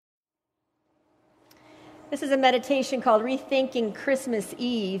This is a meditation called Rethinking Christmas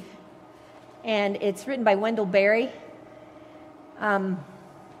Eve, and it's written by Wendell Berry. I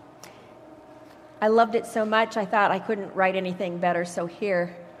loved it so much, I thought I couldn't write anything better, so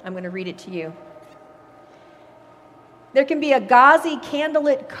here, I'm going to read it to you. There can be a gauzy,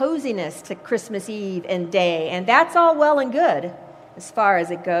 candlelit coziness to Christmas Eve and day, and that's all well and good as far as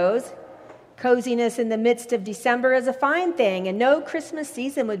it goes. Coziness in the midst of December is a fine thing, and no Christmas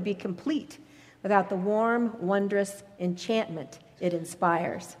season would be complete without the warm, wondrous enchantment it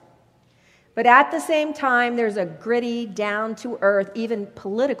inspires. But at the same time, there's a gritty, down-to-earth, even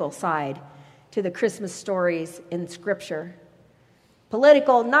political side to the Christmas stories in Scripture.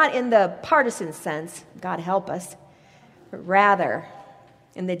 Political, not in the partisan sense, God help us, but rather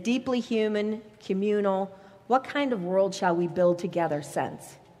in the deeply human, communal, what kind of world shall we build together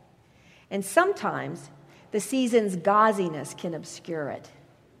sense. And sometimes the season's gauziness can obscure it.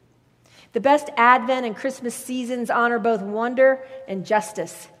 The best Advent and Christmas seasons honor both wonder and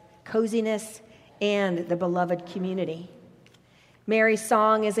justice, coziness and the beloved community. Mary's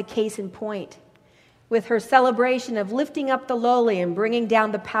song is a case in point, with her celebration of lifting up the lowly and bringing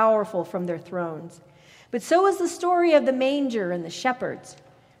down the powerful from their thrones. But so is the story of the manger and the shepherds,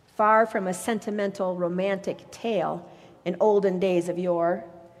 far from a sentimental, romantic tale in olden days of yore.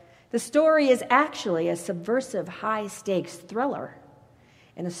 The story is actually a subversive, high-stakes thriller,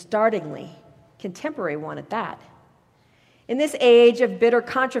 and a startlingly contemporary one at that. In this age of bitter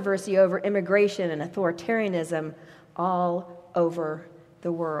controversy over immigration and authoritarianism all over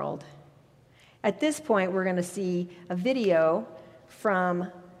the world. At this point, we're going to see a video from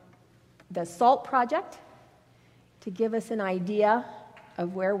the SALT Project to give us an idea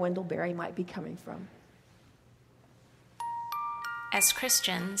of where Wendell Berry might be coming from. As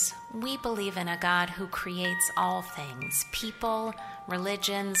Christians, we believe in a God who creates all things, people,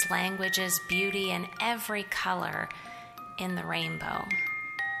 religions, languages, beauty, and every color in the rainbow.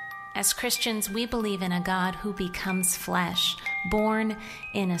 As Christians, we believe in a God who becomes flesh, born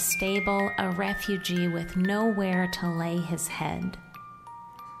in a stable, a refugee with nowhere to lay his head.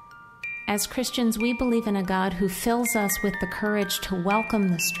 As Christians, we believe in a God who fills us with the courage to welcome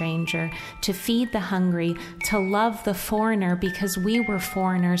the stranger, to feed the hungry, to love the foreigner because we were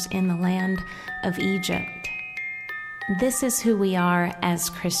foreigners in the land of Egypt. This is who we are as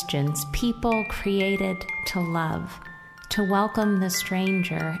Christians, people created to love, to welcome the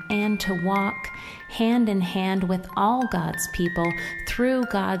stranger, and to walk hand in hand with all God's people through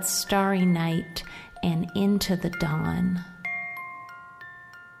God's starry night and into the dawn.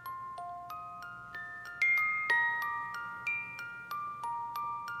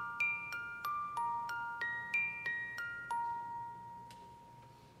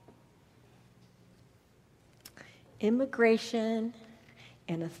 Immigration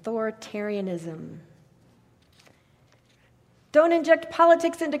and authoritarianism. Don't inject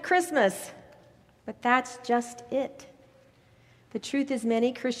politics into Christmas, but that's just it. The truth is,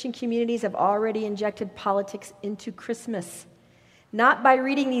 many Christian communities have already injected politics into Christmas, not by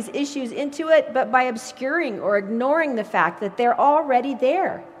reading these issues into it, but by obscuring or ignoring the fact that they're already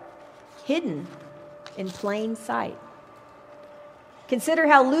there, hidden in plain sight. Consider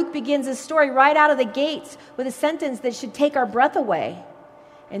how Luke begins his story right out of the gates with a sentence that should take our breath away.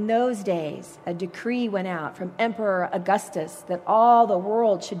 In those days, a decree went out from Emperor Augustus that all the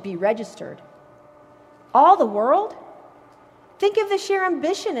world should be registered. All the world? Think of the sheer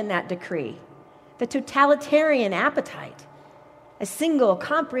ambition in that decree, the totalitarian appetite. A single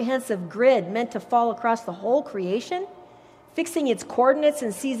comprehensive grid meant to fall across the whole creation, fixing its coordinates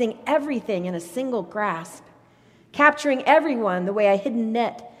and seizing everything in a single grasp. Capturing everyone the way a hidden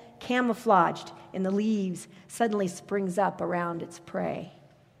net camouflaged in the leaves suddenly springs up around its prey.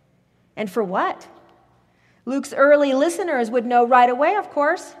 And for what? Luke's early listeners would know right away, of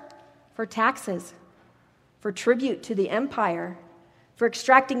course, for taxes, for tribute to the empire, for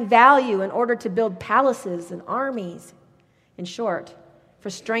extracting value in order to build palaces and armies. In short, for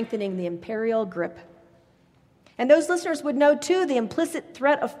strengthening the imperial grip. And those listeners would know, too, the implicit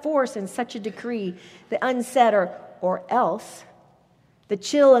threat of force in such a decree, the unsaid or else, the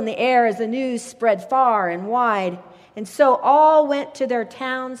chill in the air as the news spread far and wide. And so all went to their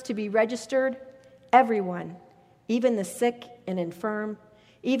towns to be registered, everyone, even the sick and infirm,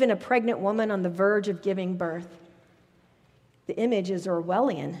 even a pregnant woman on the verge of giving birth. The image is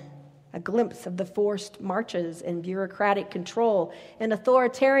Orwellian, a glimpse of the forced marches and bureaucratic control and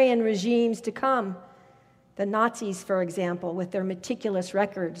authoritarian regimes to come. The Nazis, for example, with their meticulous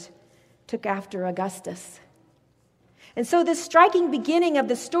records, took after Augustus. And so this striking beginning of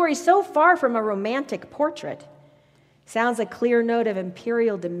the story, so far from a romantic portrait, sounds a clear note of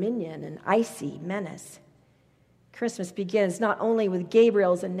imperial dominion and icy menace. Christmas begins not only with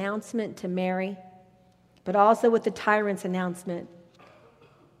Gabriel's announcement to Mary, but also with the tyrant's announcement,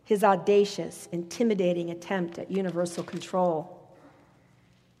 his audacious, intimidating attempt at universal control.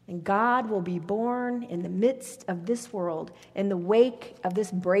 And God will be born in the midst of this world, in the wake of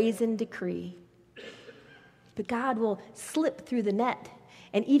this brazen decree. But God will slip through the net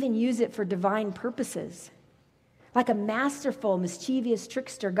and even use it for divine purposes. Like a masterful, mischievous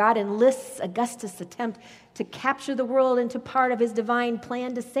trickster, God enlists Augustus' attempt to capture the world into part of his divine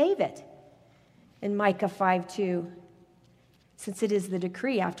plan to save it. In Micah 5:2, since it is the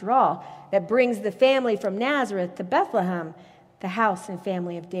decree, after all, that brings the family from Nazareth to Bethlehem, the house and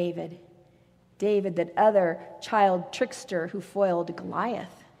family of David. David, that other child trickster who foiled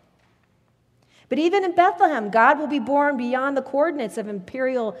Goliath. But even in Bethlehem, God will be born beyond the coordinates of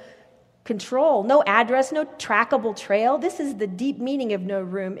imperial control. No address, no trackable trail. This is the deep meaning of no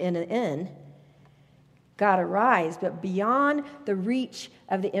room in an inn. God arrives, but beyond the reach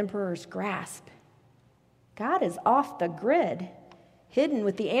of the emperor's grasp. God is off the grid, hidden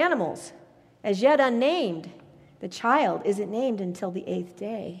with the animals, as yet unnamed. The child isn't named until the 8th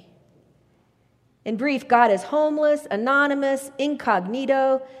day. In brief, God is homeless, anonymous,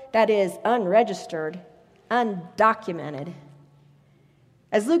 incognito, that is, unregistered, undocumented.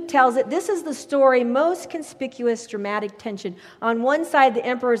 As Luke tells it, this is the story most conspicuous dramatic tension. On one side, the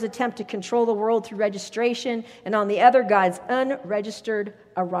emperor's attempt to control the world through registration, and on the other, God's unregistered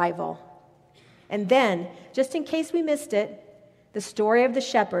arrival. And then, just in case we missed it, the story of the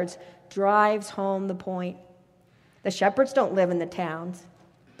shepherds drives home the point. The shepherds don't live in the towns,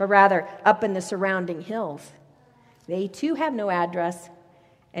 but rather up in the surrounding hills. They too have no address,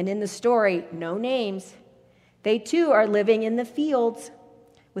 and in the story, no names. They too are living in the fields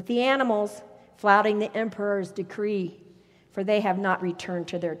with the animals, flouting the emperor's decree, for they have not returned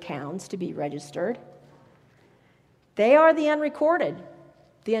to their towns to be registered. They are the unrecorded,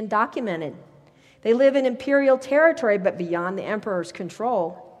 the undocumented. They live in imperial territory, but beyond the emperor's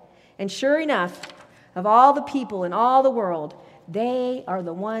control. And sure enough, of all the people in all the world, they are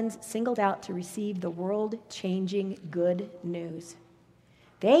the ones singled out to receive the world-changing good news.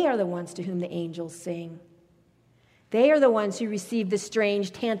 They are the ones to whom the angels sing. They are the ones who receive the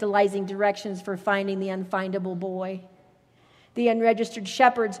strange, tantalizing directions for finding the unfindable boy. The unregistered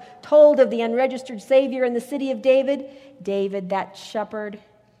shepherds told of the unregistered Savior in the city of David, David, that shepherd.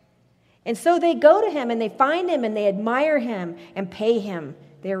 And so they go to him and they find him and they admire him and pay him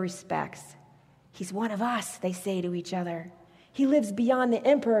their respects. He's one of us, they say to each other. He lives beyond the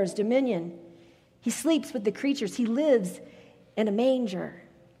emperor's dominion. He sleeps with the creatures. He lives in a manger.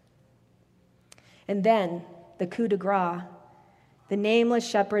 And then the coup de grace. The nameless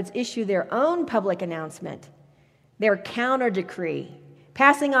shepherds issue their own public announcement, their counter decree,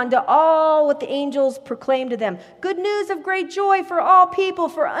 passing on to all what the angels proclaim to them. Good news of great joy for all people,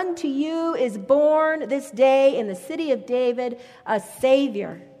 for unto you is born this day in the city of David a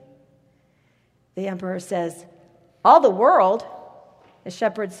Savior. The emperor says, all the world. The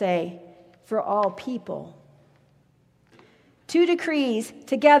shepherds say, for all people. Two decrees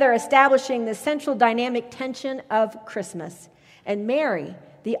together establishing the central dynamic tension of Christmas. And Mary,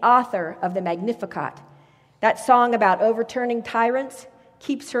 the author of the Magnificat, that song about overturning tyrants,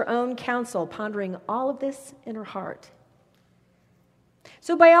 keeps her own counsel, pondering all of this in her heart.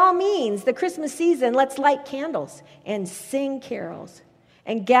 So by all means, the Christmas season, let's light candles and sing carols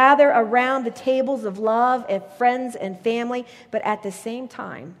and gather around the tables of love of friends and family. But at the same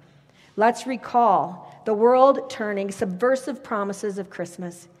time, let's recall the world-turning, subversive promises of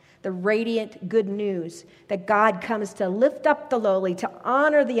Christmas, the radiant good news that God comes to lift up the lowly, to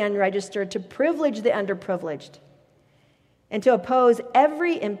honor the unregistered, to privilege the underprivileged, and to oppose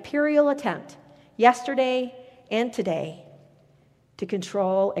every imperial attempt, yesterday and today, to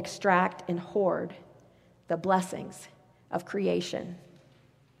control, extract, and hoard the blessings of creation.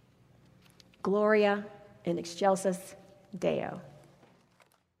 Gloria in excelsis Deo.